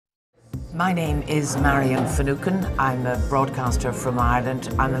My name is Marian Finucane. I'm a broadcaster from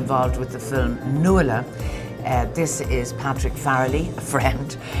Ireland. I'm involved with the film Nuala. This is Patrick Farrelly, a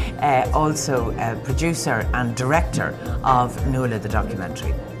friend, also a producer and director of Nuala the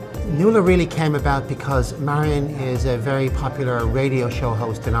documentary. Nuala really came about because Marian is a very popular radio show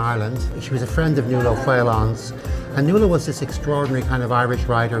host in Ireland. She was a friend of Nuala O'Faolain's, and Nuala was this extraordinary kind of Irish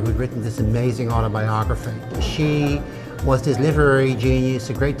writer who'd written this amazing autobiography. She was this literary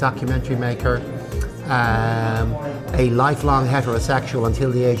genius, a great documentary maker, a lifelong heterosexual until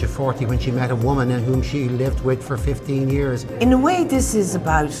the age of 40 when she met a woman whom she lived with for 15 years. In a way, this is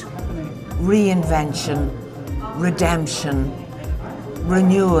about reinvention, redemption,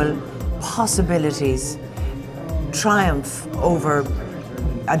 renewal, possibilities, triumph over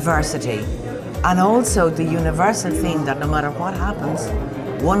adversity, and also the universal theme that no matter what happens,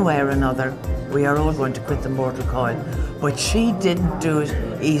 one way or another, we are all going to quit the mortal coil. But she didn't do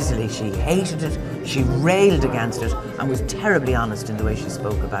it easily. She hated it, she railed against it, and was terribly honest in the way she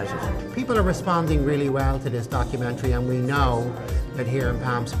spoke about it. People are responding really well to this documentary, and we know that here in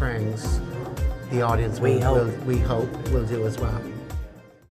Palm Springs, the audience we hope will do as well.